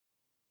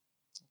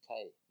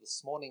Okay,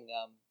 this morning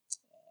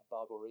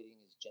Bible reading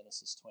is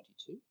Genesis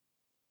 22.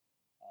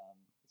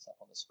 It's up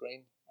on the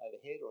screen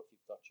overhead, or if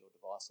you've got your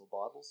device or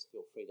Bibles,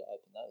 feel free to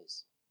open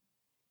those.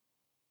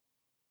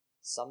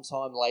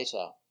 Sometime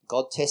later,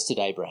 God tested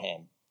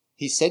Abraham.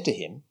 He said to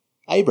him,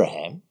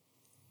 "Abraham."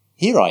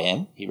 "Here I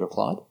am," he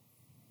replied.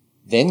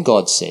 Then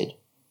God said,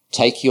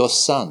 "Take your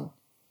son,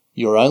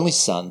 your only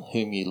son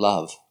whom you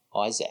love,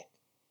 Isaac,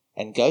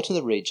 and go to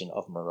the region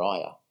of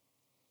Moriah.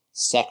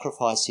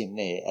 Sacrifice him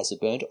there as a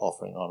burnt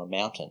offering on a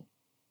mountain.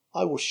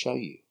 I will show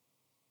you."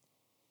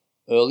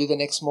 Early the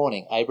next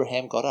morning,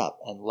 Abraham got up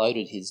and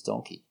loaded his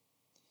donkey.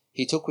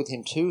 He took with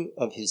him 2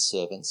 of his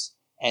servants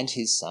and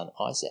his son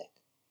Isaac.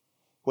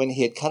 When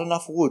he had cut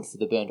enough wood for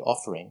the burnt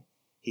offering,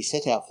 he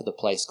set out for the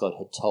place God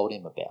had told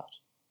him about.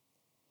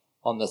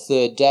 On the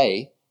 3rd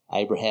day,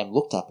 Abraham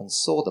looked up and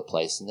saw the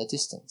place in the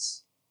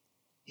distance.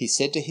 He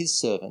said to his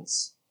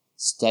servants,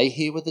 "Stay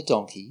here with the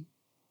donkey,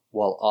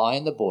 while I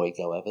and the boy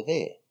go over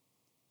there.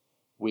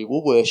 We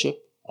will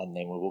worship, and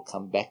then we will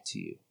come back to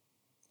you."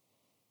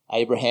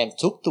 Abraham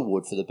took the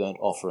wood for the burnt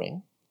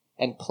offering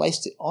and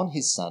placed it on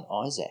his son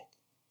Isaac,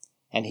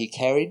 and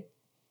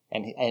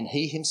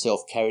he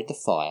himself carried the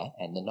fire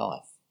and the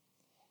knife.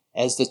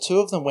 As the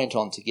 2 of them went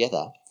on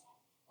together,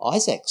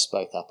 Isaac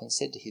spoke up and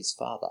said to his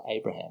father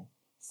Abraham,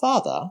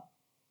 "Father?"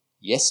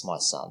 "Yes, my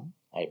son,"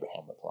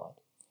 Abraham replied.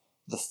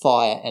 "The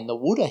fire and the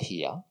wood are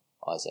here,"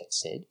 Isaac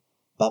said,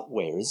 "but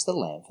where is the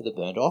lamb for the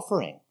burnt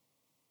offering?"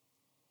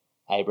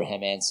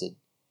 Abraham answered,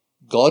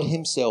 "God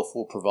himself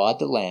will provide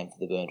the lamb for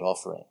the burnt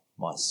offering,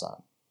 my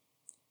son."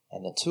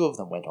 And the 2 of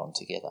them went on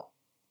together.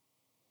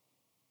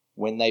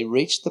 When they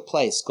reached the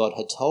place God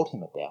had told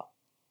him about,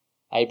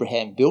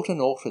 Abraham built an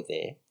altar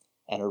there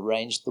and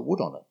arranged the wood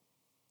on it.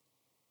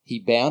 He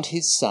bound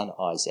his son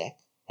Isaac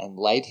and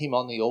laid him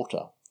on the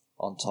altar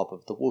on top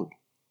of the wood.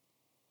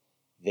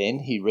 Then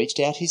he reached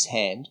out his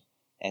hand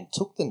and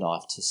took the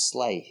knife to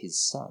slay his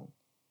son.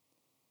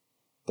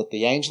 But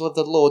the angel of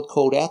the Lord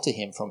called out to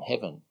him from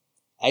heaven,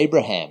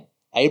 "Abraham,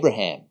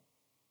 Abraham."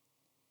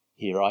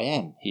 "Here I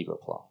am," he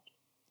replied.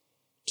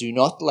 "Do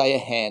not lay a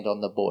hand on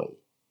the boy,"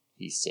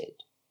 he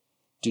said.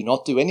 "Do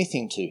not do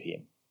anything to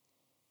him.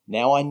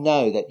 Now I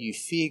know that you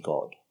fear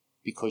God,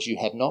 because you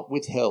have not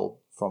withheld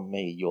from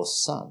me your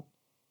son,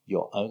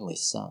 your only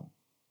son."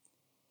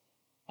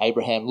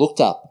 Abraham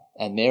looked up,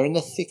 and there in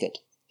the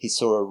thicket he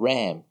saw a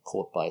ram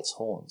caught by its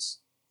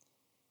horns.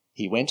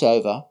 He went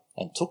over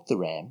and took the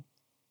ram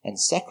and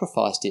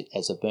sacrificed it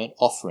as a burnt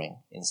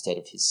offering instead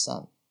of his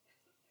son.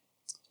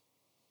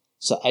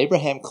 So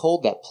Abraham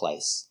called that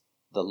place,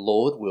 "The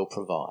Lord will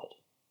provide."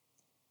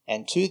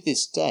 And to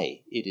this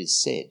day it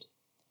is said,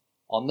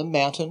 "On the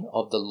mountain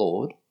of the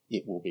Lord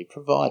it will be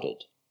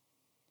provided."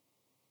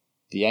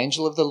 The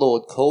angel of the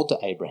Lord called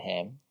to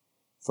Abraham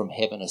from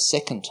heaven a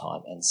second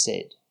time and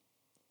said,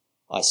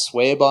 "I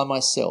swear by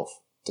myself,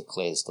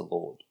 declares the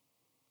Lord,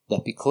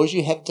 that because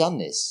you have done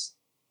this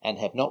and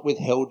have not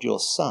withheld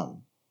your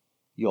son,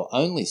 your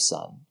only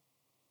son,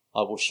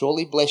 I will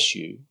surely bless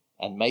you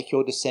and make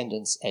your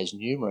descendants as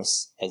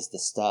numerous as the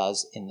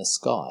stars in the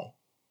sky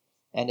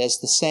and as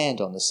the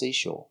sand on the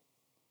seashore.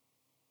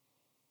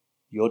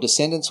 Your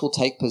descendants will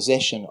take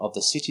possession of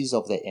the cities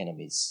of their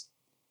enemies,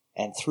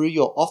 and through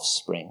your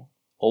offspring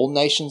all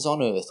nations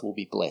on earth will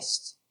be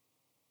blessed,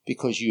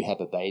 because you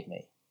have obeyed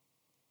me."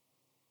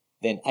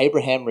 Then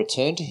Abraham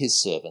returned to his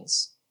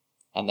servants,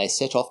 and they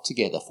set off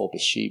together for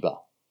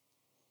Beersheba.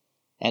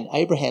 And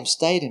Abraham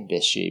stayed in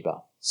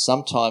Beersheba.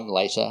 Some time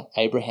later,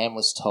 Abraham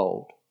was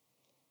told,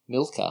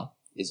 "Milcah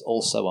is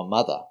also a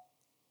mother.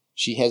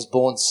 She has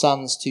borne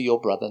sons to your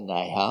brother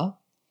Nahor,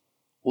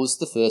 Uz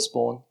the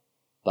firstborn,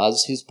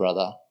 Buz his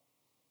brother,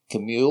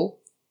 Kemuel,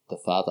 the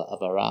father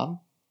of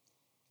Aram,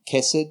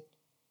 Kesed,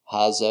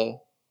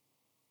 Hazo,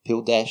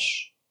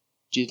 Pildash,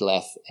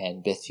 Jidlaph,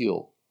 and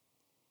Bethuel.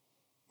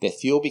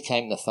 Bethuel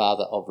became the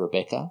father of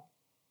Rebekah.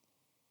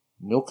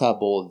 Milcah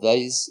bore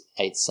these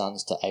 8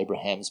 sons to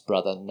Abraham's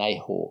brother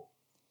Nahor.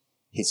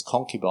 His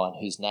concubine,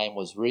 whose name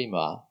was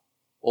Reumah,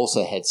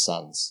 also had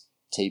sons,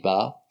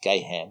 Tebar,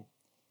 Gaham,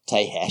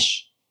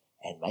 Tahash,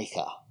 and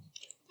Maachah.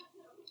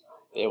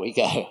 There we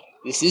go.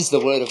 This is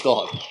the word of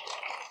God.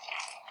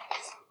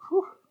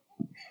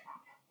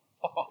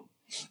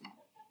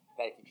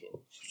 Thank you,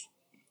 Jen.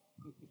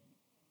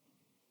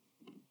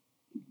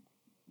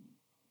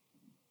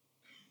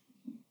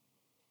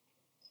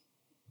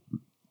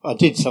 I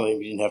did tell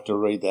him you didn't have to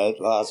read that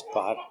last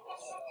part.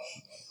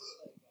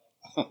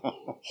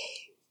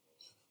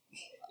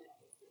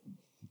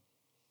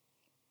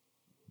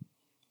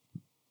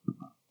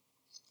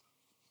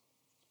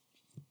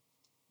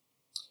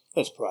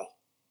 Let's pray.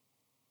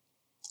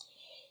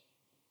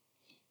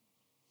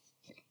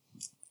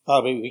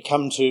 Father, we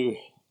come to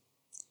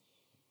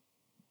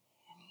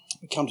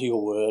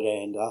your word,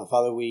 and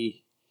Father,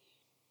 we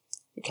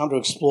come to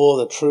explore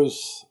the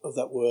truth of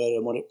that word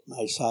and what it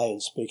may say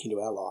and speak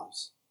into our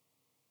lives.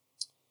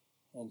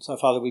 And so,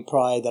 Father, we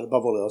pray that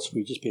above all else,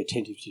 we just be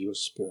attentive to your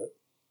Spirit.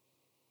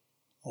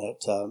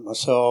 That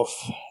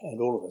myself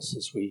and all of us,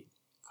 as we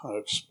kind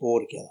of explore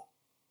together,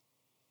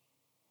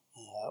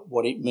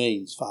 what it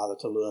means, Father,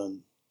 to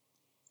learn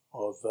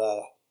of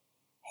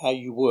how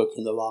you work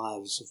in the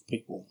lives of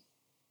people,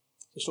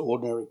 just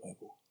ordinary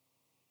people.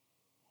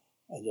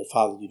 And yet,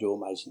 Father, you do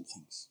amazing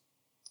things.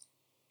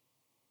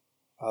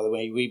 Father,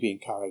 may we be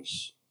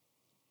encouraged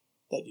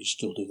that you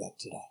still do that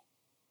today.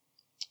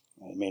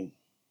 Amen.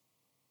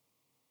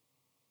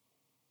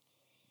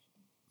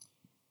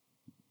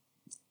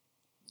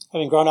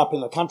 Having grown up in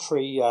the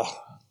country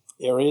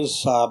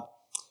areas,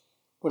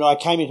 when I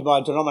came into my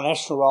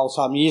denominational role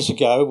some years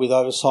ago with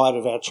oversight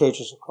of our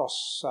churches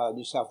across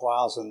New South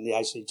Wales and the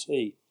ACT,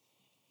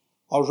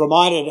 I was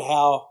reminded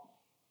how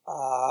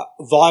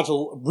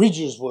vital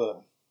bridges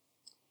were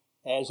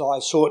as I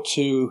sought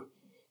to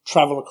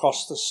travel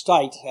across the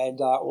state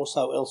and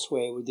also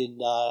elsewhere within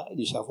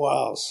New South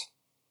Wales.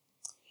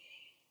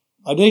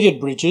 I needed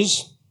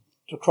bridges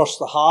to cross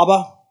the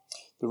harbour,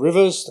 the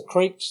rivers, the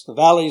creeks, the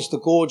valleys, the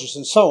gorges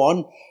and so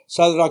on,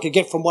 so that I could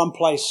get from one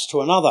place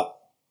to another.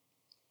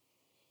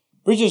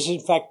 Bridges, in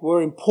fact,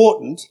 were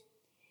important.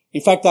 In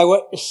fact, they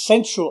were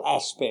essential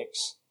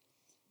aspects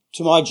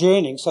to my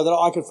journey so that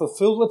I could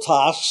fulfil the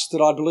tasks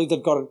that I believed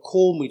that God had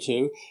called me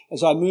to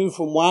as I moved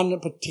from one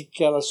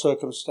particular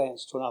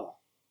circumstance to another.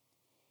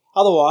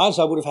 Otherwise,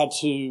 I would have had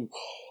to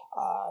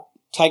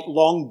take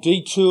long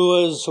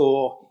detours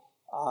or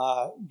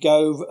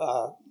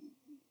go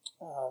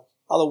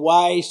other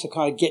ways to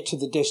kind of get to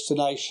the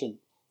destination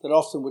that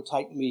often would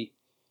take me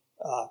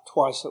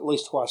at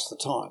least twice the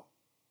time.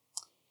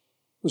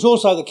 It was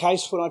also the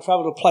case when I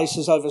travelled to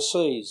places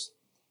overseas,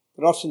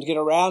 that often to get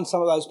around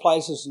some of those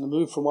places and to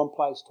move from one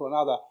place to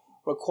another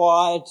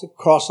required to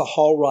cross a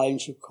whole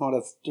range of kind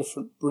of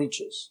different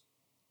bridges.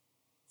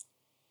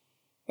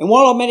 And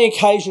while on many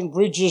occasions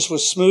bridges were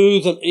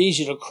smooth and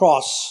easy to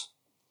cross,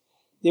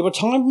 there were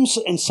times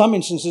and some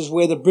instances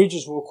where the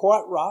bridges were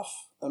quite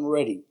rough and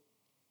ready,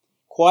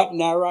 quite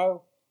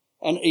narrow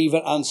and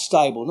even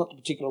unstable. Not the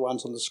particular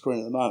ones on the screen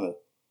at the moment,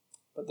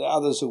 but the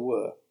others who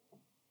were.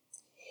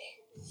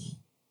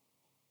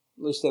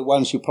 At least they're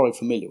ones you're probably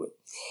familiar with.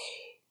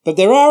 But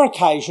there are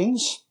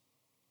occasions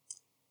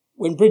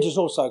when bridges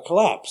also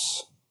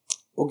collapse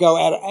or go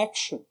out of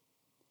action.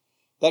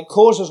 That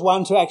causes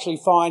one to actually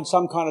find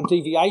some kind of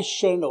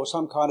deviation or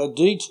some kind of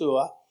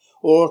detour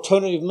or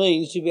alternative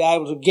means to be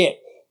able to get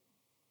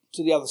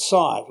to the other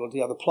side or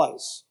the other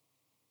place.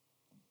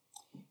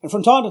 And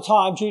from time to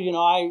time, Judy and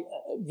I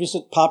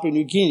visit Papua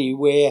New Guinea,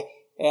 where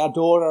our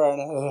daughter and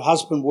her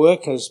husband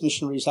work as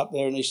missionaries up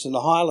there in Eastern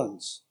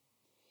Highlands.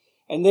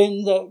 And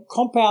then the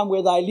compound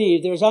where they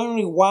live, there is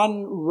only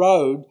one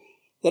road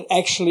that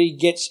actually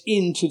gets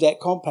into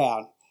that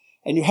compound.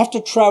 And you have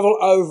to travel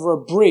over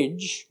a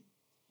bridge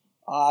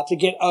to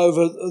get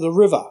over the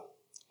river.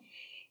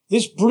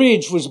 This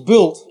bridge was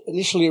built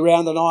initially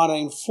around the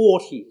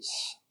 1940s.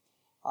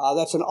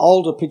 That's an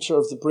older picture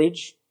of the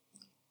bridge.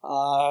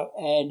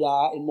 And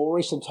in more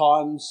recent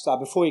times,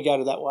 before you go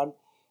to that one,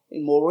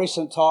 in more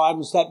recent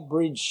times, that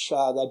bridge,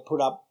 they'd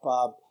put up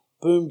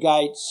boom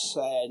gates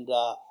and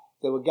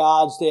there were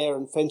guards there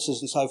and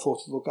fences and so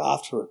forth to look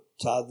after it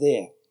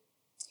there.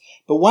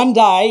 But one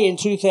day in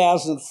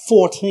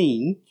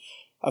 2014,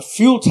 a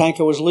fuel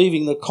tanker was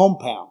leaving the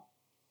compound.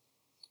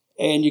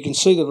 And you can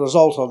see the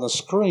result on the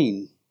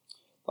screen.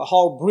 The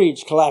whole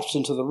bridge collapsed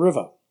into the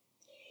river.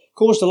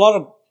 Caused a lot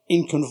of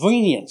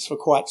inconvenience for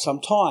quite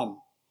some time,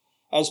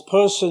 as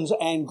persons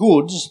and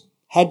goods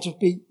had to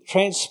be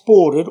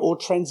transported or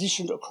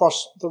transitioned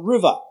across the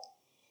river.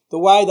 The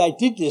way they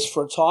did this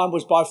for a time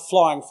was by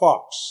flying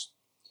fox.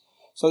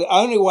 So the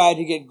only way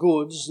to get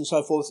goods and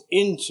so forth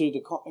into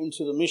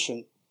the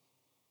mission,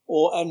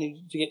 or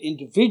only to get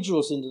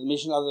individuals into the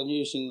mission other than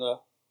using the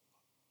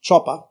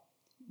chopper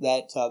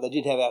that they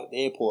did have out at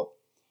the airport,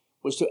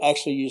 was to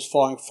actually use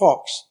flying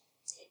fox.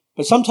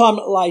 But sometime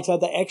later,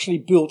 they actually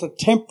built a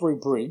temporary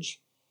bridge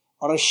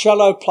on a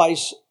shallow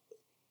place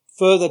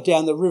further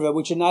down the river,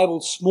 which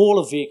enabled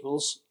smaller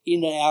vehicles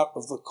in and out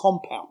of the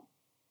compound.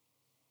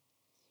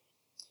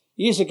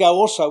 Years ago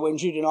also, when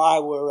Judy and I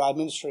were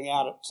ministering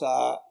out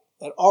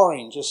at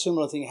Orange, a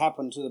similar thing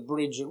happened to the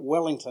bridge at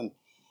Wellington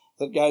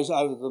that goes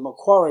over the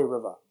Macquarie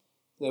River.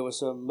 There were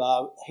some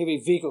heavy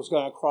vehicles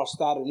going across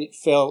that and it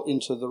fell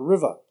into the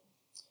river.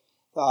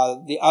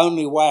 The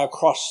only way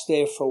across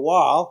there for a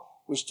while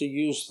was to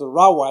use the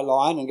railway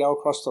line and go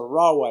across the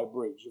railway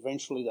bridge.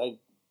 Eventually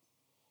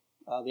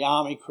the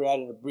army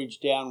created a bridge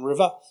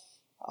downriver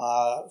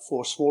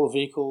for smaller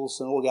vehicles,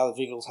 and all the other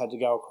vehicles had to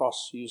go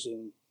across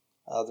using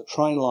the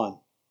train line.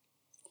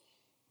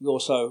 We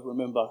also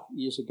remember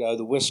years ago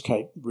the West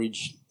Cape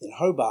Bridge in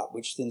Hobart,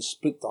 which then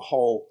split the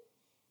whole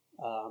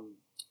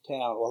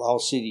town or the whole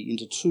city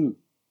into two.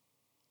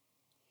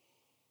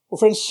 Well,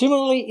 friends,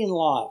 similarly in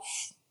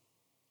life,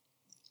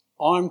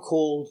 I'm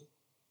called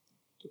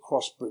to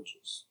cross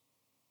bridges.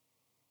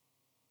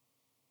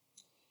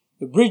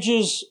 The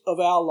bridges of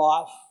our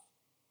life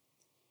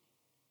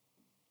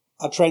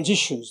are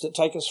transitions that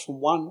take us from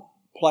one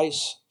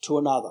place to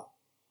another,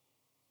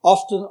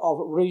 often of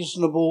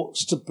reasonable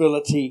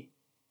stability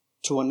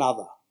to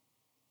another,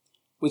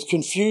 with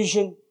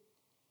confusion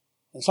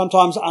and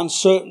sometimes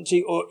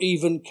uncertainty or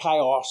even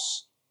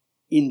chaos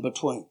in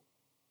between.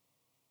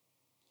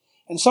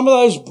 And some of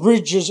those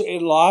bridges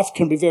in life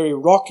can be very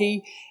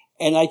rocky,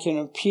 and they can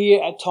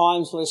appear at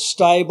times less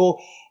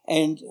stable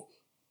and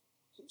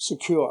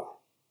secure.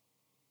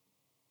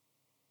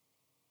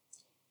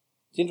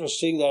 It's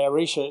interesting that our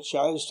research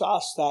shows to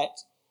us that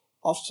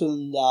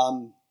often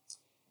the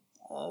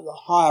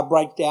higher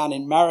breakdown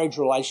in marriage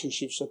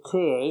relationships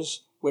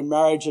occurs when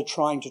marriage are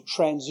trying to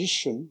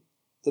transition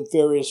the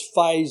various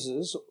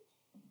phases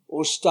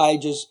or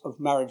stages of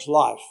marriage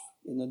life,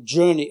 in the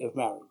journey of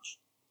marriage.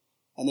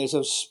 And there's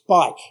a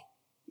spike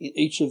in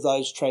each of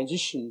those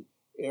transition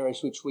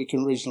areas which we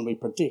can reasonably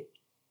predict.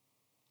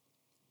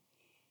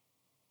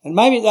 And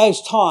maybe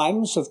those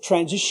times of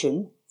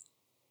transition,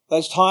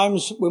 those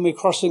times when we're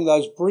crossing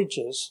those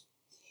bridges,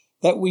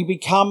 that we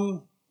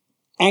become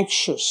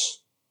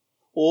anxious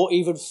or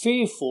even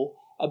fearful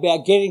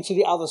about getting to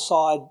the other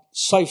side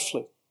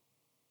safely.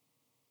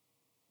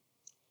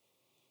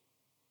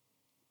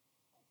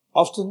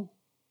 Often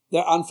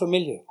they're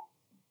unfamiliar.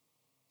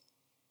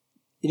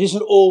 It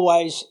isn't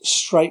always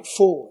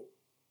straightforward.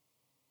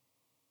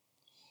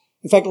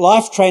 In fact,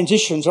 life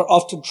transitions are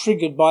often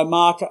triggered by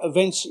marker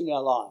events in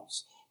our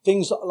lives.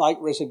 Things like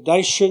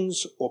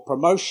resignations or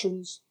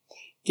promotions,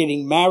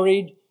 getting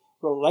married,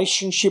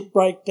 relationship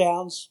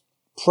breakdowns,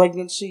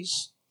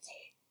 pregnancies,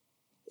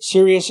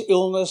 serious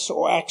illness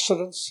or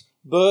accidents,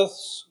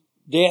 births,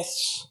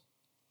 deaths,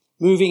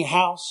 moving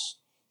house,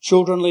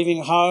 children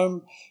leaving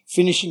home,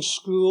 finishing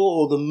school,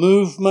 or the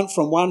movement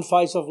from one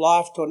phase of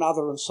life to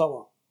another, and so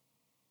on.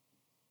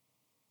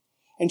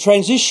 And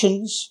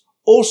transitions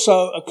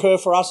also occur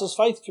for us as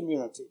faith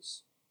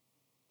communities,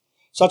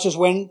 such as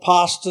when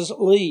pastors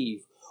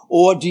leave,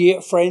 or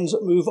dear friends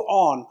move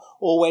on,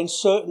 or when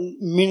certain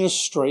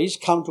ministries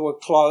come to a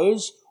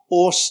close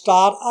or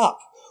start up,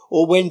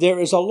 or when there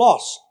is a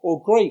loss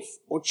or grief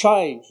or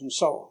change, and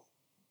so on.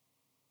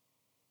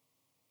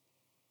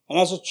 And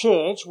as a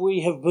church,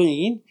 we have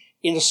been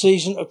in a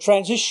season of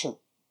transition.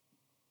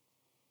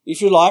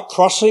 If you like,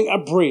 crossing a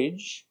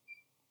bridge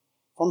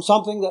from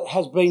something that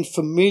has been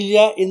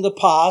familiar in the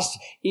past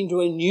into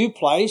a new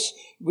place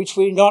which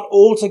we're not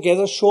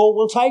altogether sure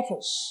will take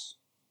us.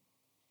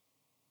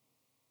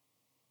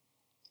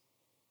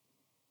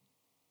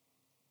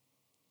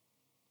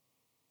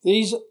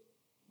 These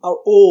are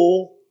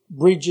all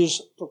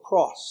bridges to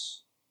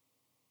cross,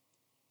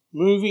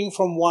 moving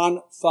from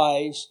one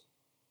phase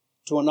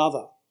to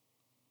another.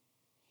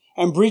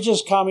 And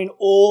bridges come in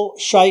all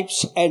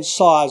shapes and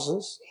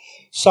sizes,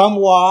 some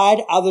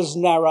wide, others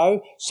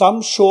narrow,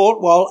 some short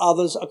while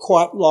others are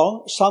quite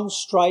long, some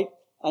straight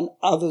and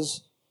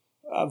others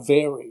are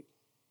varied.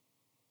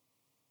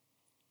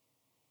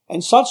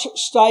 And such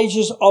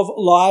stages of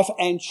life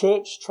and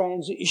church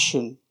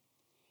transition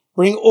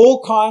bring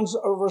all kinds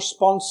of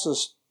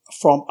responses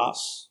from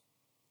us.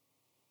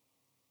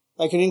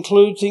 They can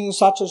include things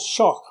such as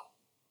shock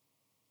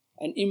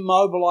and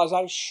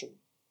immobilization,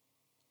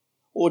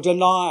 or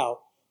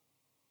denial,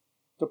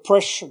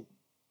 depression,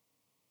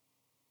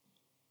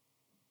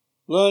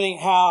 learning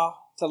how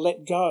to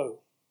let go,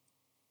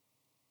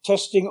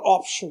 testing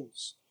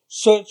options,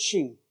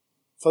 searching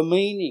for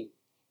meaning,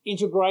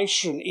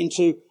 integration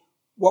into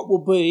what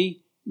will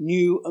be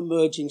new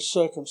emerging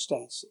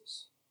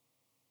circumstances.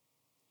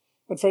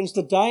 But friends,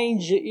 the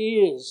danger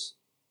is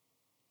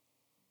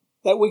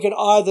that we can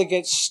either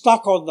get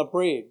stuck on the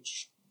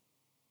bridge,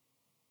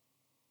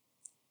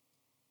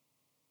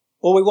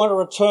 or we want to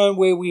return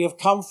where we have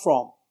come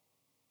from,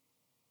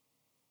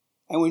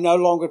 and we no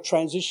longer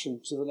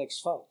transition to the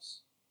next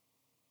phase.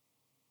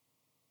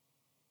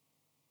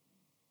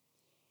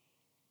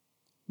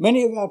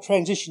 Many of our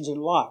transitions in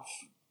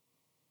life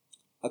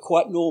are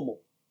quite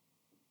normal.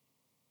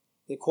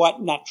 They're quite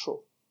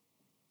natural.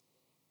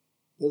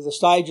 They're the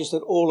stages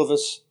that all of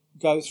us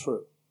go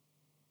through.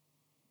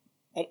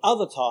 At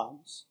other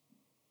times,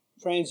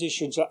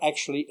 transitions are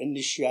actually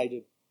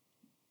initiated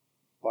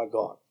by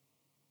God.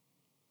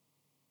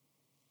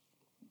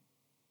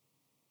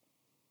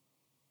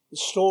 The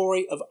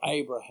story of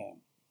Abraham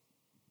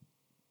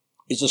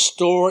is a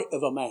story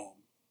of a man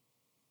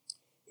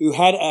who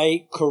had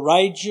a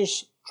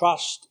courageous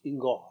trust in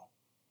God.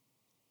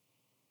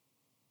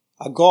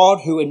 A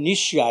God who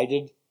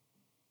initiated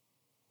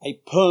a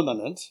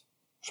permanent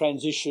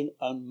transition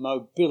and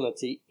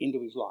mobility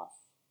into his life.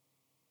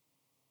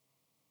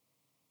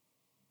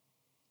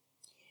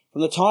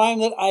 From the time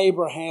that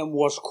Abraham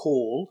was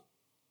called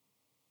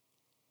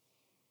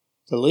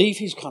to leave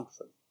his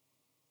country,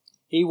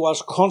 he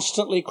was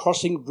constantly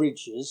crossing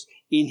bridges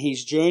in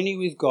his journey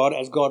with God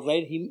as God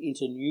led him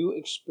into new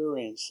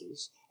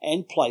experiences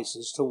and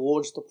places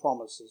towards the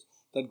promises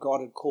that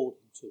God had called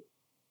him to.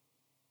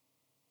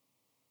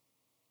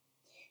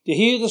 To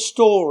hear the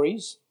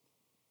stories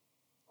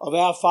of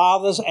our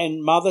fathers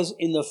and mothers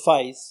in the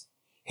faith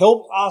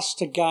helped us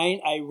to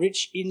gain a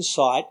rich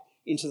insight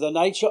into the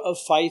nature of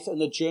faith and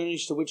the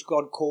journeys to which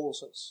God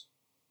calls us.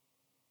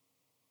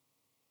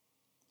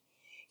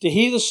 To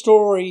hear the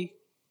story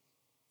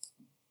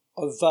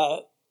of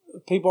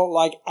people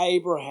like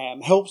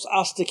Abraham helps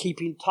us to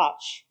keep in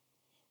touch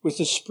with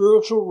the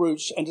spiritual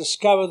roots and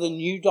discover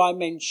new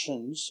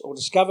dimensions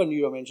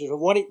of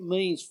what it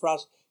means for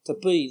us to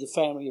be the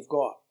family of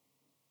God.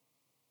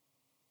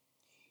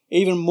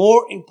 Even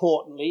more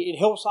importantly, it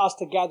helps us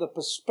to gather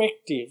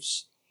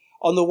perspectives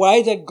on the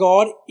way that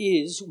God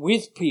is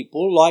with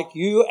people like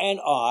you and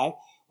I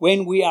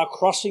when we are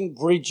crossing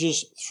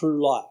bridges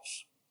through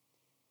life.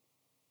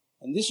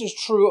 And this is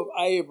true of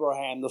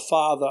Abraham, the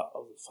father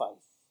of the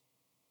faith.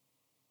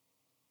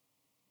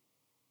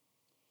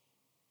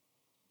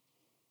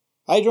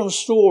 Abraham's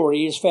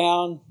story is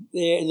found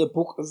there in the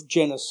book of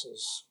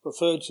Genesis,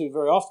 referred to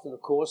very often,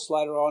 of course,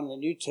 later on in the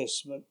New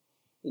Testament,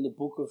 in the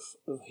book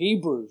of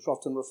Hebrews,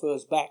 often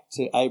refers back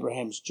to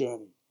Abraham's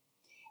journey.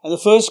 And the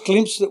first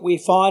glimpse that we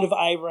find of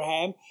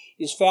Abraham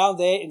is found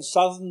there in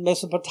southern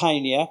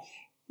Mesopotamia,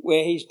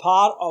 where he's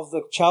part of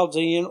the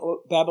Chaldean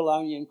or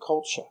Babylonian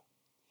culture.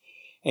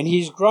 And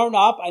he's grown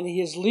up and he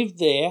has lived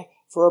there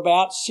for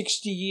about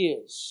 60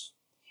 years.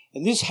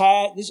 And this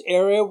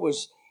area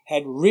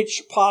had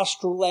rich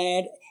pastoral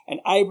land, and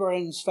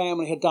Abraham's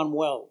family had done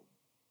well.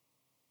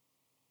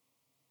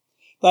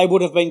 They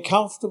would have been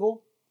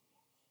comfortable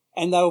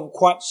and they were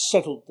quite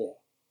settled there.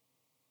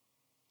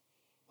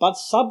 But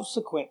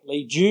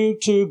subsequently, due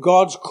to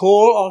God's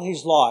call on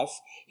his life,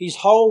 his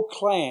whole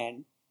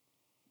clan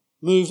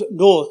moved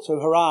north to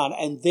Haran,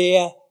 and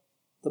there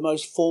the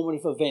most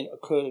formative event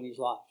occurred in his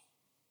life.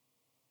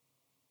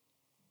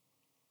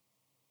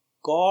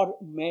 God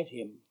met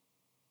him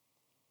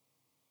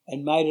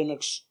and made an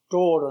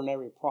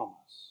extraordinary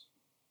promise.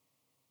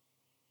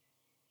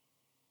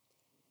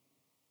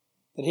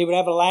 That he would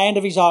have a land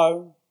of his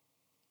own,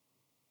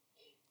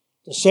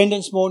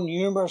 descendants more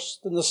numerous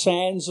than the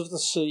sands of the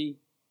sea,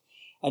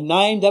 a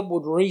name that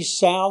would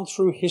resound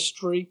through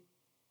history,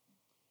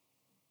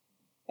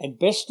 and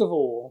best of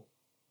all,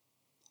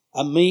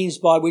 a means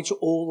by which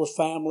all the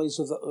families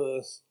of the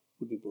earth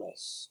would be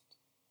blessed.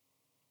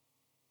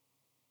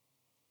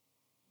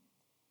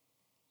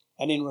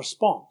 And in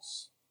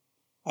response,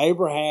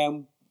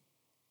 Abraham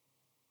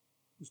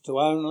was to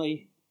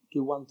only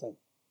do one thing.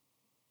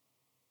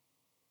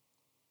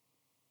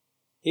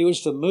 He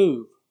was to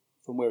move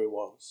from where he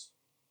was.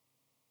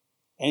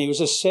 And he was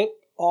to set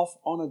off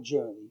on a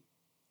journey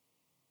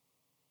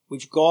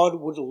which God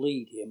would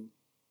lead him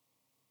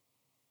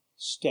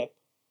step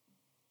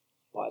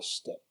by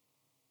step.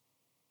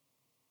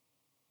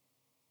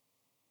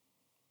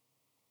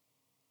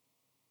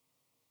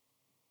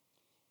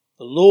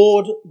 The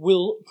Lord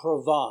will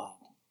provide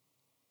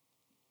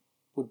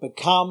would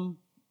become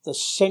the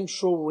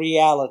central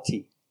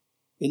reality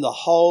in the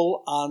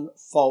whole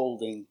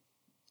unfolding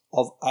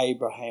of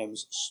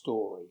Abraham's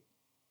story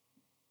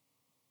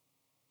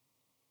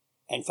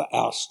and for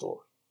our story.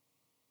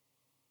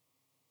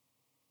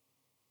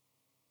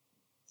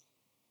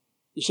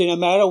 You see, no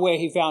matter where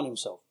he found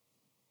himself,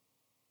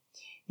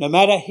 no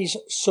matter his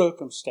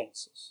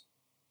circumstances,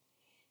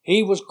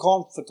 he was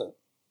confident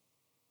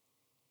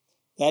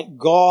that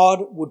God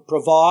would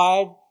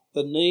provide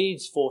the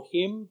needs for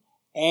him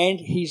and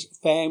his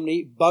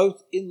family,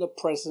 both in the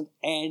present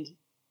and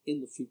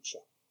in the future.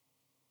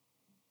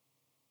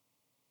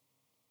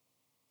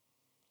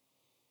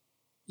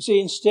 You see,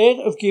 instead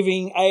of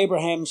giving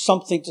Abraham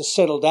something to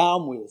settle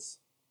down with,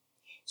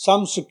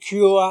 some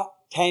secure,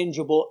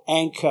 tangible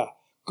anchor,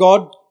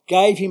 God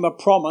gave him a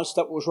promise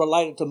that was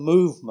related to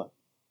movement.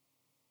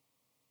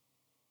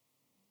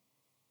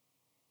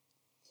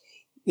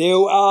 There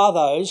are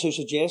those who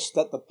suggest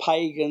that the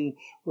pagan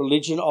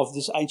religion of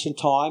this ancient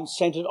time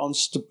centered on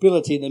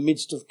stability in the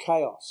midst of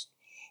chaos.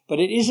 But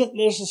it isn't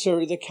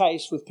necessarily the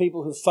case with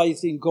people who have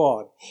faith in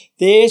God.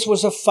 Theirs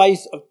was a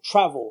faith of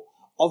travel,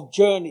 of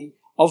journey,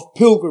 of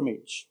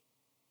pilgrimage.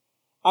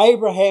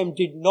 Abraham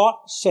did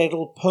not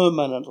settle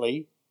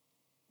permanently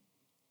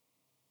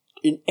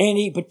in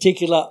any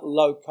particular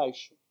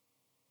location.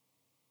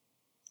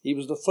 He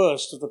was the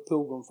first of the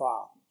pilgrim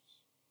fathers.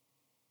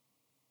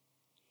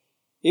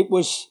 It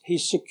was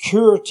his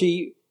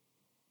security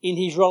in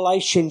his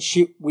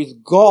relationship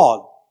with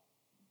God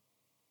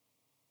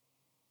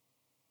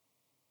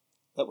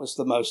that was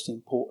the most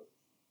important.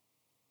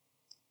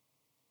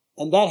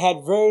 And that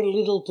had very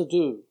little to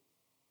do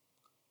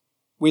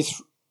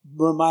with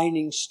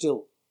remaining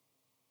still,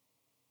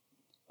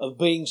 of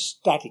being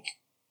static,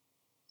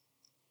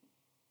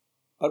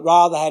 but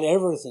rather had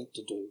everything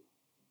to do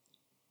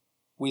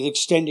with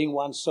extending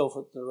oneself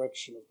in the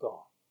direction of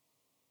God.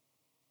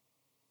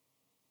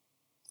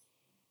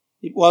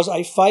 It was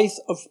a faith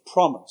of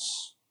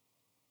promise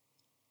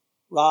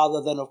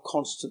rather than of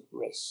constant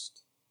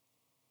rest.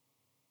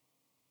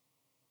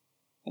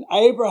 And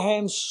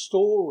Abraham's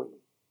story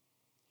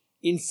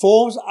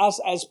informs us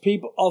as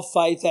people of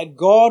faith that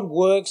God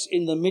works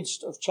in the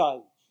midst of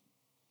change.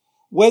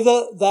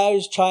 Whether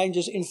those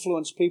changes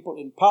influence people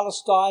in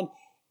Palestine,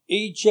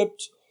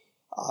 Egypt,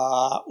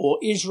 or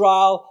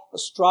Israel,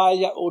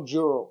 Australia, or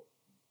Jura.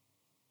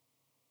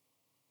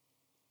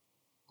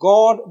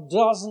 God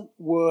doesn't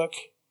work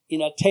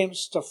in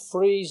attempts to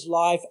freeze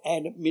life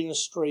and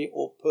ministry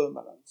or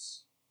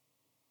permanence.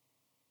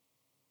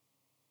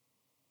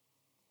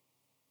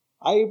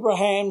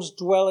 Abraham's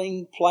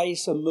dwelling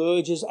place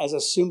emerges as a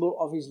symbol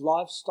of his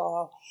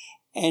lifestyle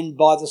and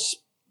by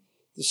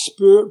the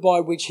spirit by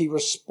which he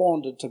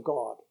responded to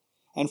God.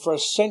 And for a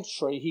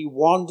century he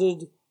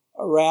wandered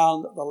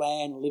around the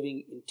land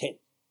living in tents.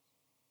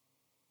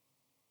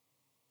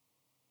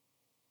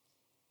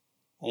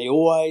 And he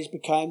always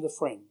became the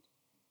friend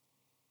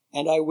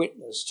and a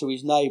witness to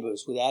his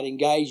neighbours without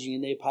engaging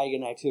in their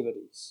pagan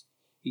activities.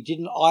 He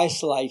didn't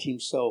isolate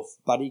himself,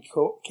 but he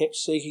kept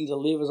seeking to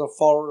live as a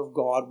follower of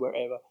God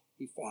wherever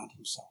he found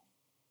himself.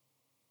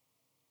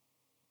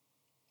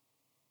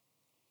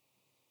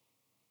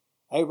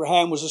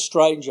 Abraham was a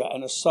stranger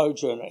and a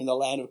sojourner in the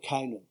land of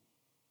Canaan.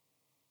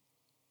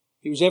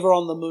 He was ever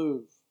on the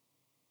move.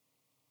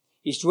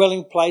 His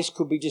dwelling place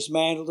could be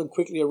dismantled and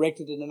quickly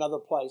erected in another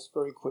place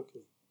very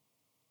quickly.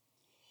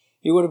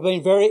 It would have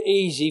been very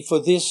easy for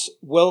this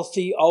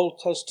wealthy Old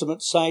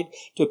Testament saint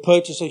to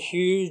purchase a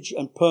huge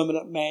and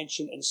permanent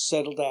mansion and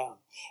settle down.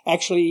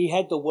 Actually, he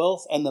had the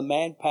wealth and the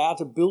manpower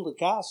to build a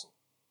castle.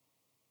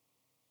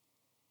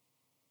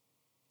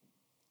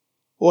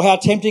 Or how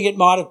tempting it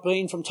might have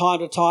been from time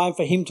to time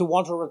for him to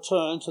want to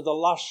return to the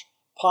lush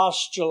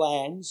pasture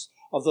lands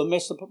of the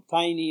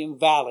Mesopotamian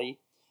valley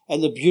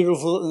and the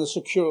beautiful and the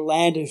secure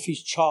land of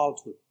his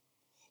childhood.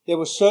 There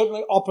were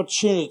certainly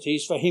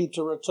opportunities for him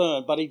to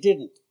return, but he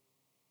didn't.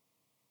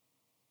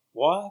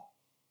 Why?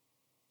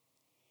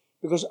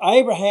 Because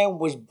Abraham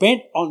was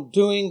bent on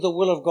doing the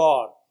will of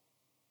God.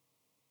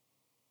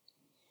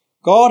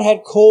 God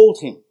had called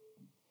him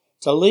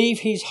to leave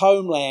his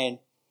homeland,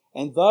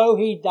 and though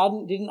he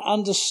didn't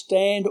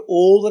understand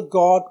all that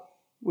God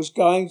was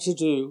going to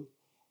do,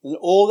 and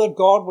all that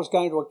God was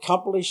going to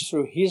accomplish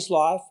through his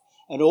life,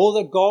 and all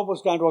that God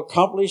was going to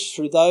accomplish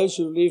through those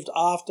who lived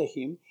after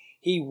him,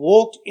 he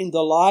walked in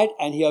the light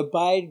and he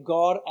obeyed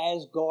God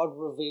as God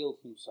revealed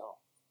himself.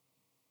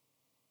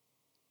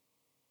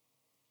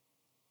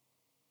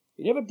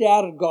 He never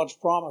doubted God's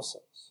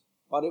promises,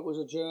 but it was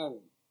a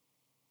journey.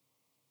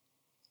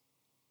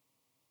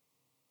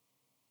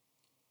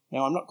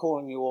 Now, I'm not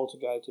calling you all to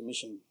go to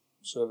mission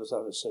service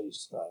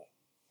overseas today.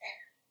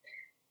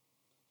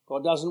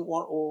 God doesn't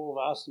want all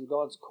of us, and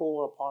God's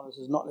call upon us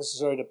is not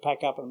necessarily to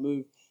pack up and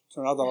move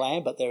to another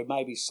land, but there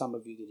may be some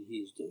of you that He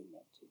is doing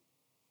that too.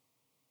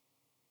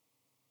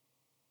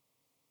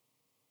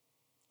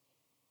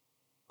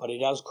 But He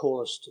does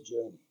call us to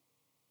journey.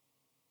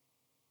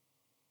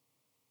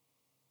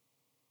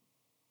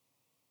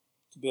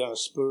 To be on a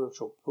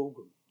spiritual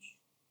pilgrimage.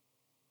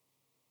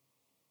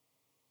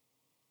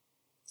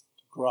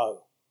 To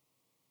grow.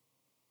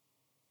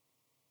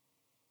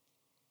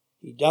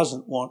 He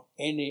doesn't want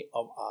any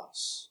of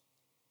us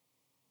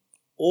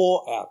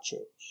or our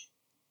church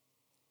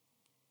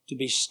to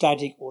be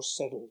static or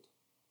settled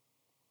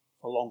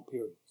for long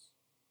periods.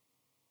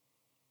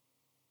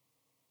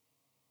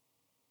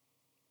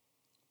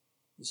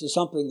 This is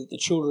something that the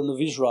children of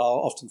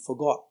Israel often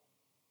forgot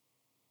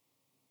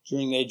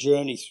during their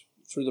journey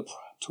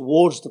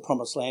towards the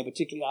promised land,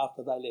 particularly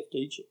after they left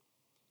Egypt.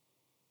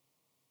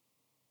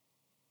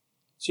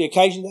 See,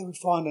 occasionally they would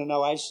find an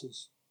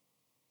oasis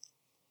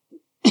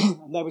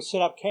and they would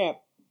set up camp.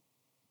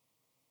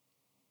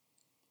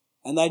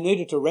 And they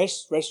needed to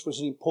rest. Rest was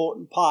an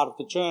important part of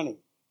the journey.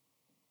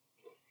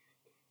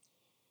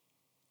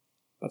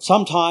 But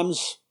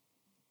sometimes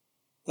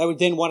they would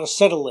then want to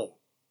settle there,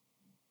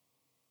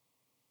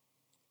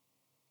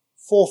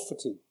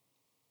 forfeiting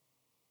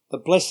the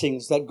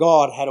blessings that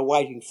God had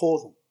awaiting for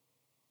them.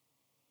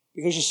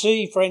 Because you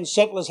see, friends,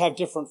 settlers have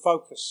different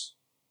focus.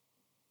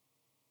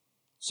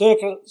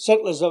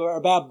 Settlers are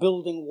about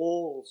building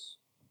walls,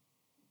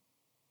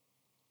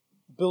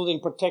 building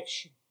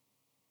protection,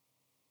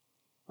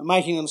 and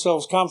making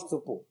themselves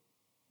comfortable.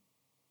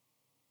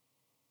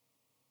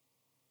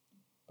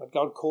 But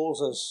God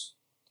calls us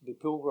to be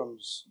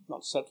pilgrims,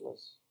 not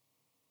settlers.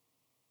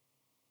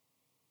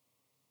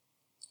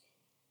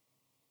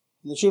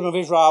 And the children of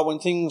Israel, when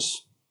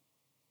things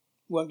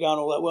weren't going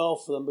all that well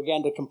for them,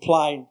 began to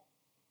complain.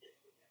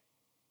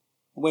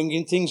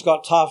 When things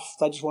got tough,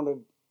 they just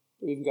wanted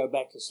to even go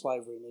back to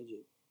slavery in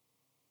Egypt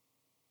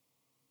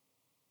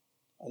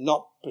and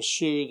not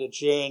pursue the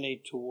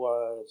journey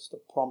towards the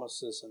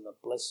promises and the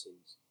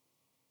blessings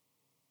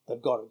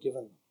that God had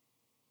given them.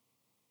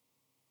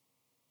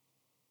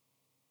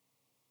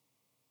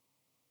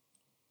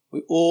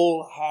 We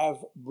all have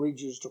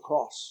bridges to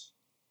cross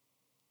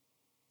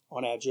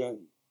on our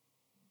journey.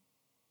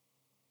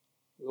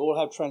 We all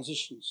have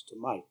transitions to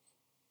make.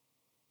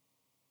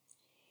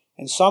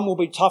 And some will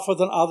be tougher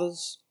than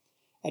others,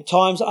 at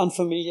times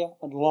unfamiliar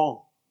and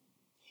long.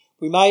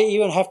 We may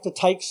even have to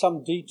take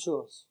some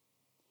detours.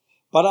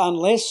 But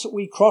unless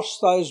we cross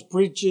those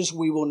bridges,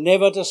 we will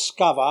never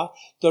discover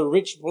the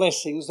rich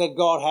blessings that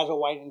God has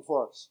awaiting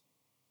for us.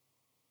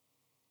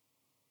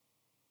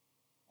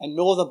 And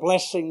nor the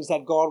blessings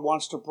that God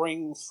wants to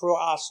bring through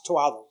us to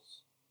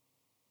others.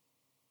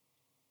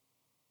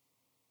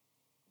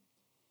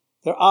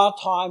 There are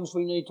times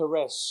we need to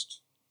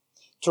rest,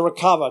 to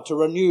recover, to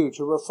renew,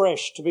 to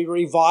refresh, to be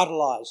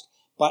revitalized,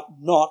 but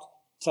not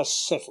to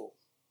settle.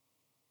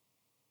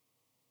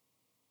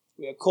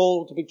 We are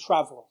called to be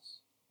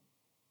travellers,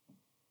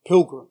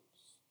 pilgrims,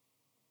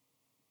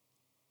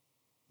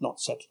 not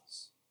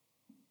settlers.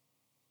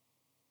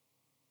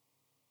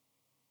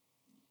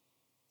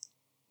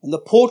 And the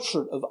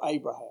portrait of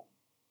Abraham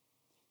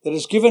that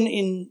is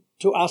given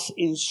to us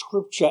in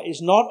Scripture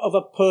is not of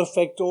a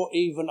perfect or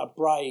even a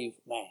brave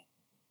man,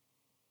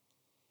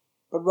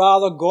 but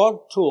rather God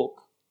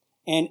took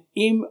an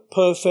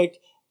imperfect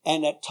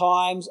and at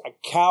times a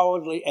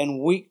cowardly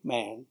and weak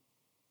man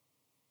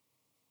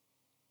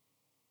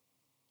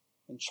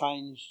and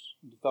changed,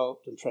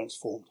 developed and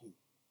transformed him.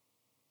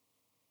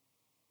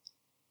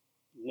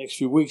 In the next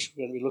few weeks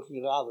we're going to be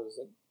looking at others,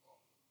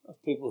 of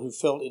people who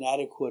felt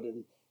inadequate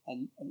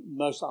and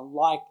most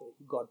unlikely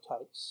who God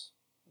takes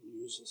and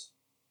uses.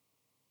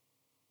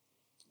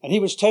 And he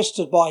was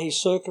tested by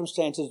his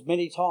circumstances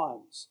many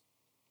times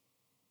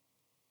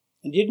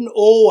and didn't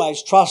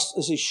always trust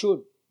as he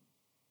should.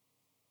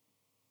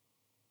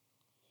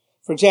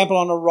 For example,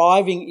 on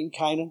arriving in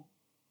Canaan,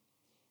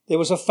 there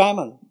was a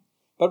famine,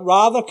 but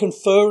rather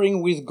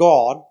conferring with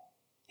God,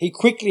 he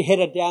quickly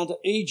headed down to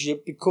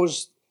Egypt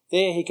because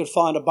there he could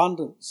find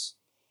abundance.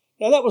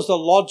 Now that was the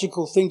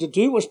logical thing to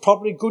do, was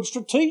probably a good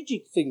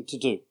strategic thing to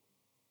do.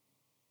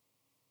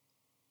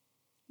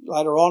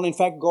 Later on, in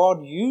fact,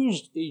 God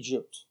used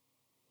Egypt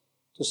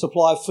to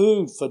supply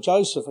food for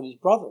Joseph and his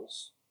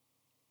brothers.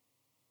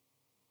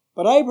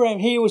 But Abraham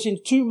here was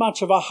in too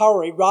much of a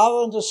hurry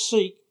rather than to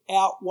seek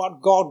out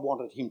what God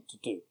wanted him to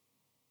do.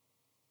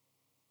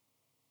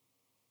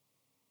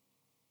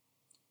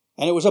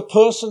 And it was a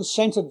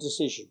person-centered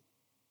decision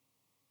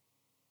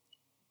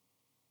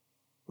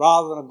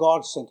rather than a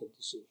God-centered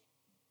decision.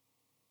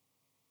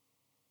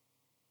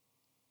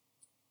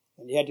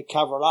 And he had to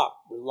cover it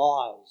up with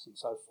lies and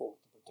so forth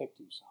to protect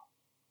himself.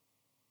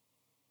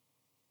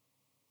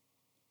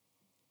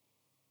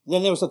 And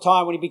then there was a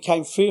time when he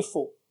became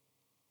fearful.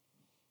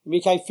 He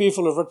became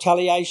fearful of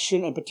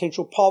retaliation and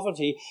potential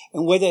poverty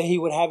and whether he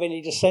would have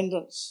any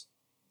descendants,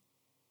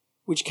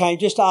 which came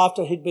just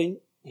after he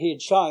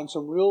had shown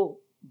some real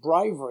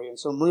bravery and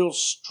some real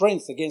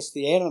strength against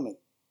the enemy.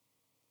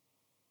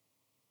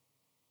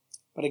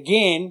 But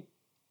again,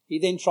 he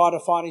then tried to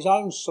find his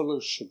own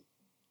solution,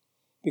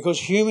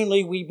 because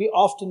humanly we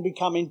often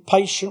become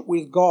impatient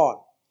with God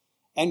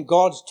and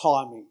God's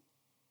timing.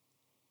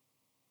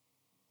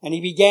 And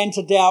he began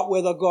to doubt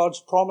whether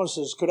God's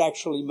promises could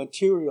actually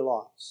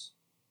materialize.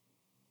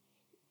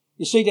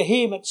 You see, to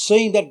him it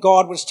seemed that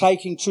God was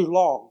taking too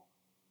long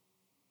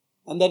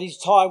and that his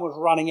time was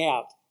running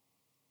out.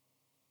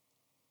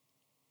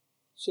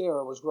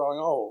 Sarah was growing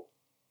old.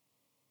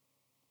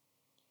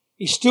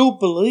 He still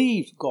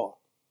believed God,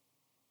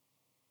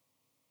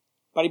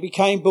 but he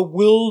became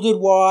bewildered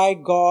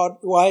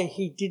why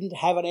he didn't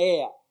have an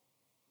heir,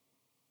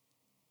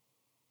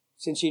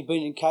 since he'd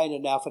been in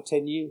Canaan now for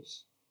 10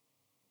 years.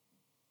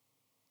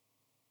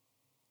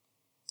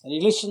 And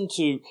he listened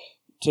to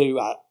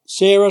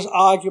Sarah's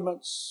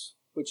arguments,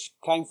 which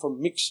came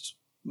from mixed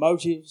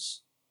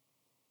motives,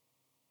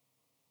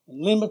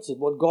 and limited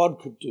what God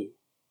could do.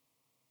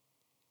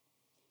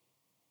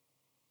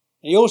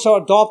 And he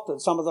also adopted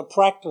some of the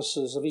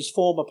practices of his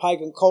former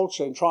pagan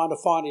culture in trying to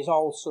find his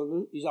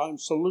own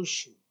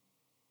solution.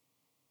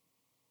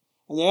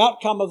 And the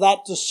outcome of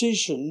that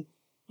decision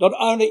not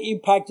only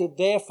impacted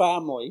their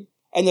family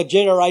and the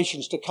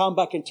generations to come,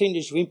 but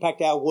continues to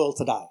impact our world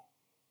today.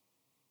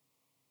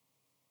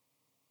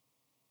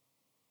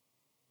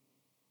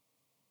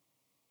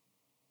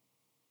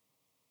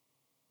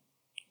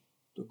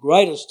 The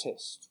greatest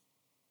test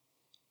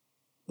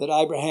that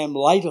Abraham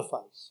later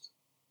faced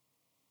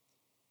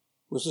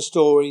was the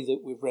story that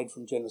we've read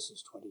from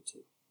Genesis 22.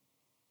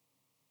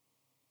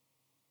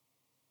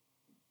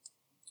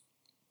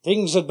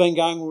 Things had been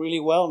going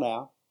really well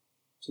now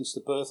since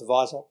the birth of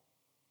Isaac,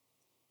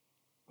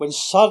 when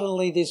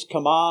suddenly this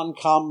command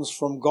comes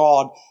from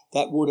God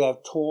that would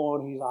have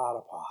torn his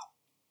heart apart.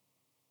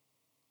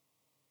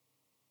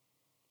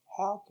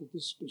 How could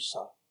this be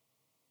so?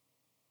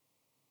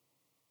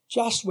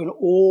 Just when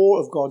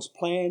all of God's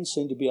plans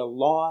seem to be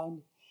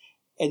aligned,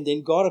 and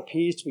then God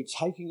appears to be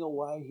taking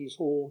away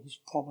all his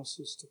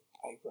promises to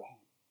Abraham.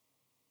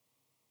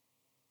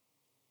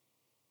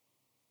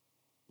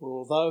 But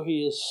although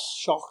he is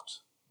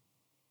shocked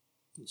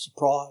and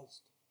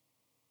surprised,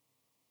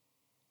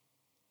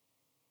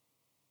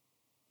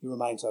 he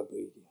remains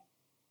obedient.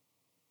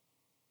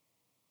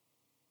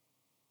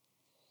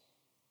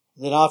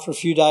 And then after a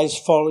few days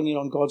following in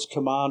on God's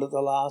command at the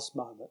last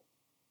moment,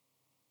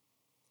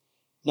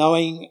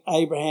 knowing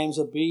Abraham's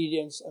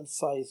obedience and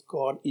faith,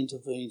 God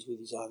intervenes with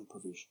his own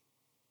provision.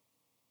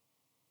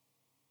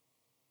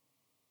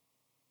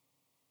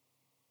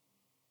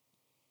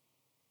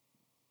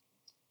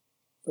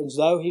 Friends,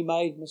 though he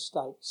made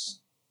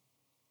mistakes,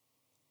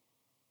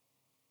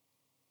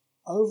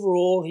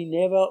 overall he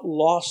never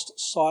lost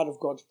sight of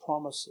God's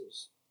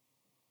promises,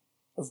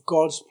 of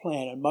God's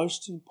plan, and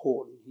most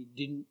important, he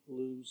didn't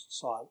lose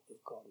sight of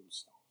God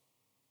himself.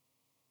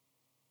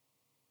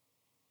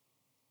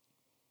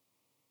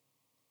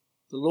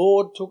 The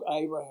Lord took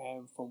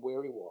Abraham from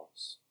where he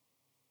was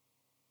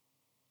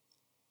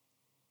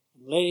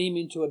led him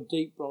into a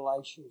deep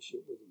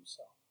relationship with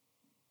himself.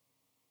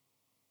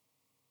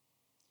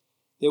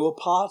 There were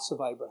parts of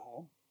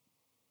Abraham,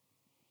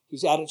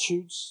 his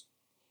attitudes,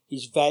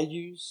 his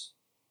values,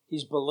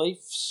 his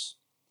beliefs,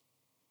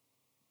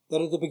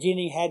 that at the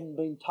beginning hadn't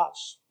been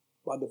touched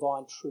by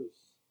divine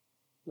truth,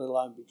 let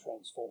alone be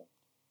transformed.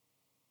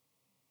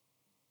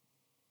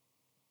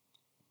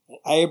 And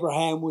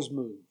Abraham was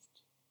moved,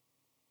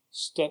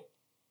 step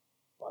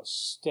by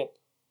step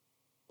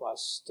by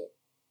step,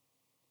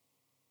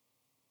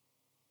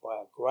 by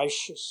a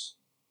gracious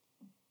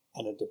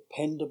and a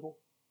dependable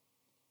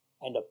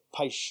and a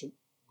patient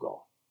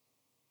God.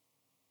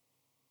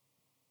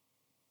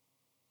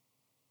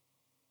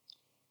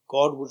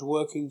 God was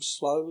working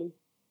slowly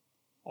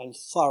and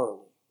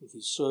thoroughly with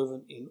his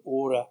servant in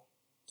order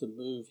to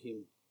move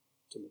him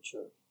to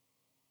maturity.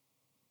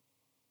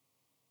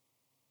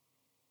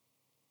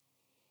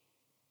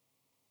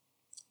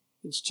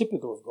 It's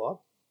typical of God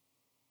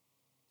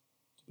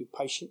to be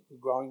patient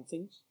with growing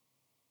things.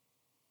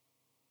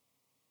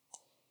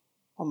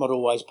 I'm not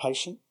always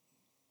patient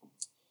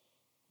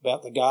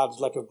about the garden's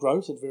lack of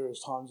growth at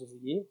various times of the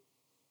year.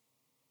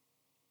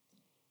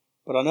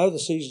 But I know the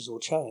seasons will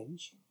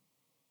change.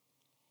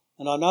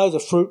 And I know the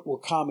fruit will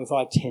come if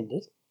I tend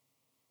it.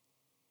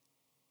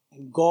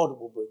 And God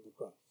will bring the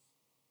growth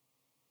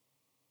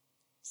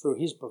through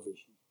his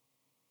provision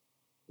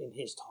in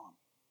his time.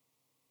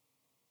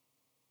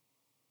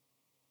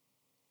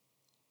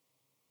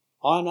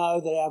 I know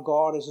that our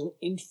God is an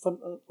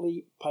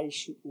infinitely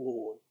patient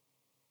Lord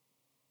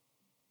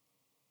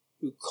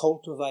who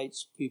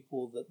cultivates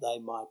people that they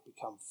might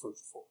become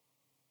fruitful.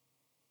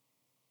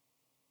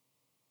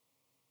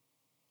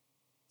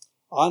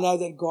 I know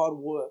that God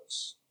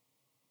works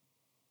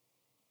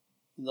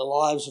in the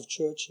lives of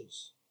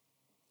churches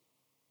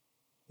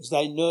as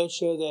they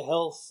nurture their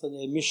health and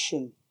their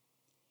mission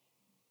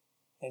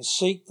and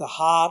seek the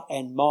heart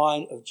and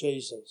mind of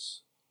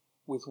Jesus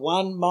with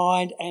one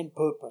mind and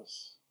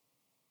purpose,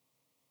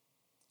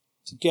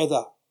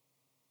 together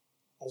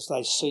as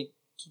they seek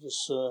to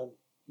discern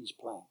his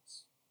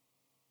plans.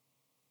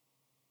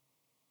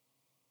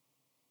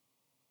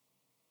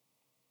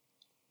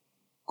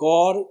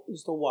 God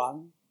is the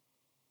one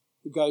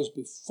who goes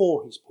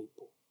before his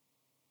people.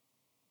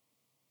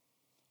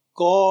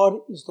 God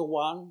is the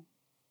one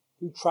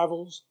who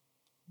travels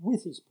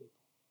with his people.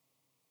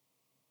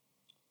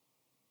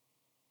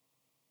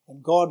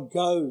 And God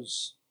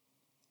goes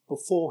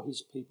before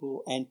his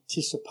people,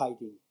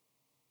 anticipating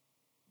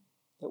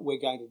that we're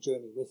going to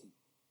journey with him.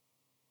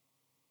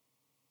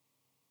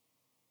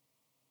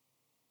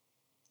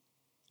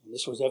 And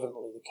this was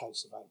evidently the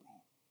case of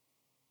Abraham.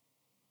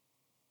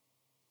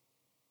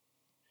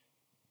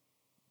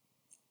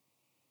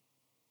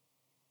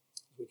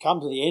 As we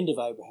come to the end of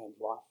Abraham's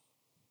life,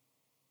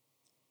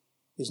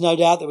 there's no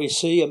doubt that we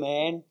see a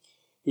man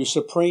whose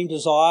supreme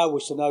desire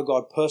was to know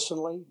God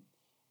personally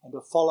and to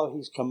follow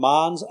his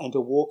commands and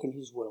to walk in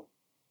his will.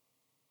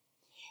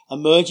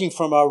 Emerging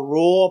from a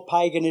raw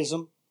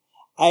paganism,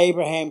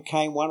 Abraham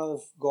became one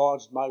of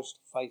God's most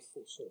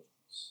faithful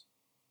servants.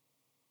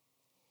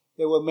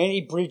 There were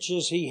many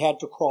bridges he had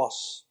to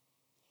cross.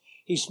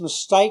 His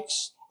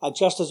mistakes are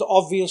just as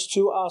obvious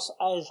to us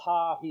as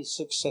are his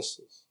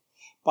successes.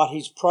 But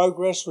his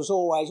progress was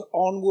always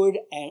onward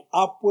and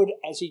upward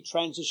as he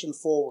transitioned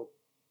forward.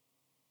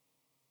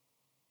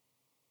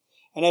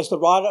 And as the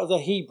writer of the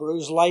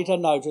Hebrews later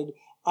noted,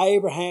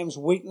 Abraham's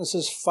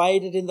weaknesses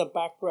faded in the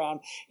background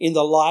in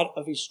the light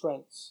of his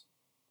strengths.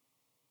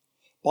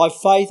 By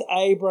faith,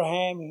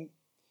 Abraham,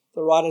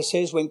 the writer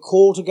says, when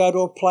called to go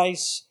to a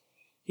place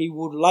he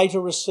would later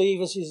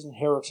receive as his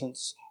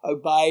inheritance,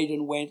 obeyed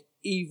and went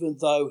even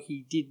though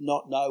he did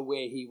not know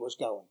where he was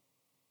going.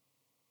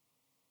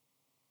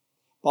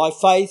 By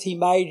faith, he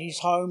made his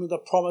home in the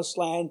promised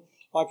land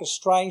like a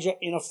stranger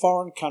in a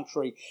foreign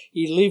country.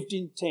 He lived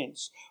in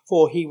tents,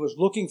 for he was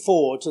looking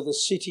forward to the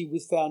city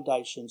with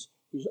foundations,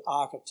 whose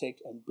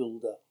architect and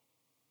builder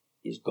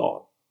is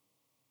God.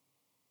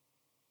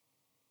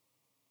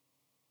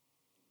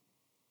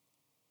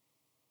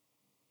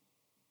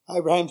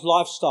 Abraham's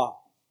lifestyle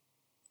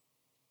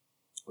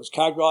was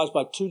characterized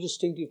by two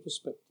distinctive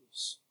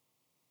perspectives.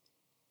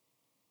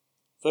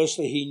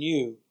 Firstly, he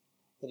knew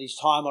that his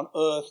time on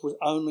earth was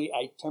only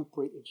a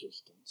temporary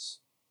existence.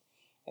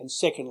 And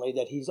secondly,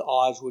 that his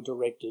eyes were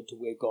directed to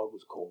where God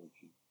was calling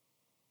him.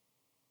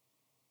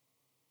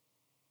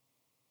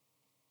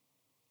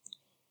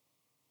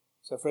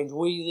 So friends,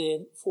 we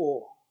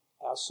therefore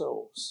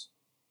ourselves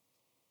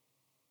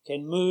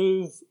can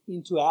move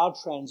into our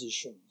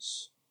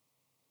transitions,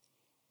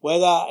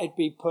 whether it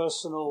be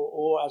personal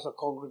or as a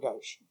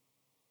congregation,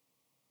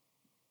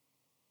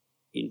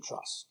 in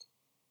trust.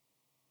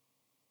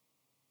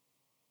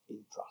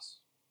 In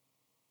trust.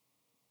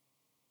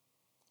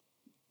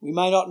 We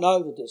may not know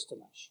the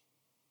destination,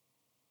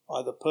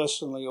 either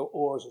personally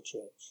or as a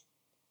church.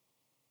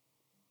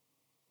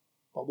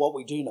 But what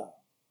we do know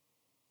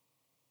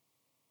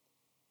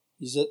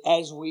is that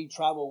as we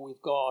travel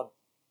with God,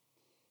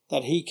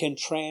 that he can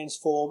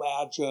transform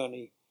our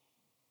journey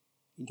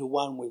into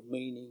one with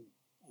meaning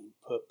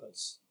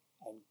purpose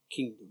and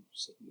kingdom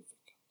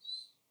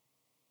significance.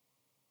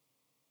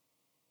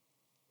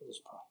 Let us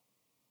pray.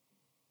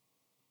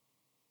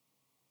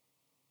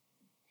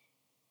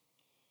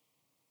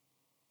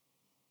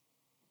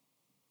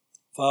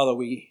 Father,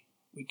 we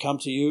come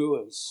to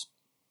you as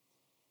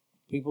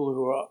people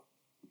who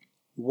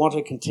want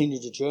to continue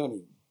the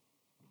journey.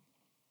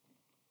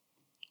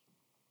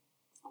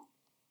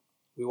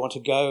 We want to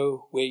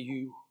go where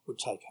you would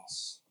take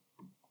us,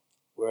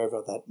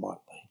 wherever that might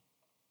be.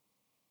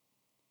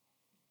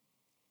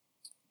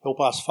 Help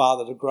us,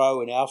 Father, to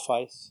grow in our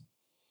faith,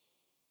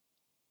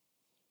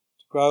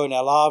 to grow in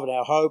our love and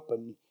our hope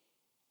and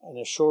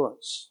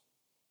assurance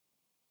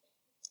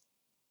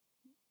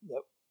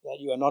that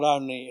you are not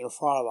only in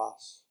front of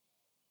us,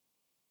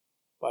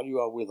 but you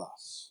are with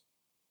us,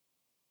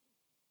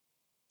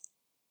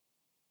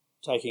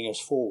 taking us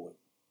forward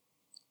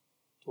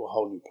to a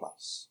whole new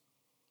place.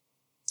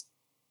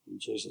 In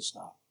Jesus'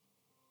 name.